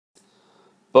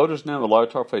Boaters now would like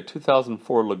to offer a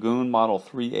 2004 Lagoon Model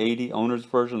 380 owner's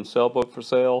version sailboat for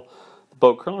sale. The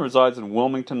boat currently resides in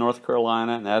Wilmington, North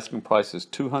Carolina, and asking price is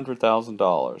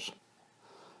 $200,000.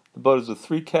 The boat is a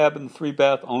 3-cabin,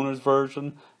 3-bath owner's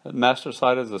version. The master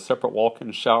side has a separate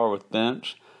walk-in shower with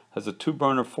bench, has a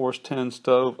 2-burner Force 10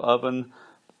 stove, oven,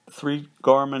 3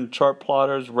 Garmin chart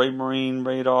plotters, Raymarine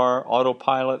radar,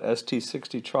 autopilot,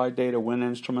 ST60 tri-data wind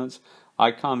instruments,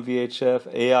 Icon VHF,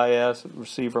 AIS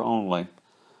receiver only.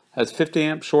 Has 50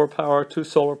 amp shore power, 2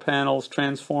 solar panels,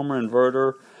 transformer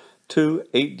inverter, 2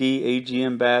 8D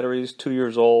AGM batteries, 2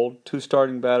 years old, 2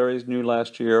 starting batteries, new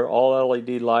last year, all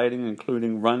LED lighting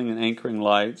including running and anchoring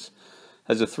lights.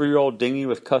 Has a 3-year-old dinghy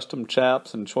with custom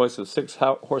chaps and choice of 6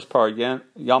 horsepower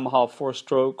Yamaha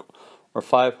 4-stroke or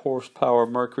 5 horsepower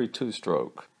Mercury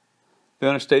 2-stroke. The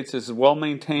owner states this is well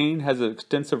maintained, has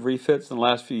extensive refits in the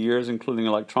last few years including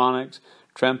electronics,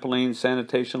 trampoline,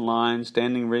 sanitation line,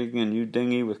 standing rigging, and new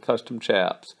dinghy with custom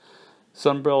chaps.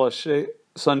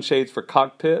 Sunshades for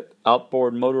cockpit,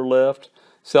 outboard motor lift.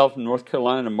 Sailed from North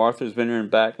Carolina to Martha's Vineyard and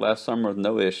back last summer with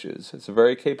no issues. It's a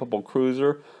very capable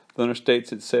cruiser. The owner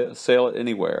states it'd sail it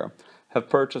anywhere. Have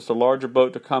purchased a larger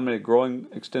boat to accommodate a growing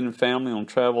extended family on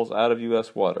travels out of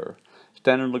U.S. water.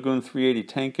 Standard Lagoon 380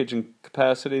 tankage and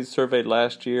capacities surveyed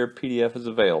last year. PDF is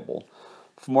available.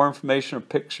 For more information or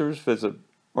pictures, to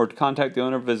contact the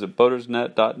owner, visit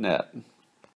boatersnet.net.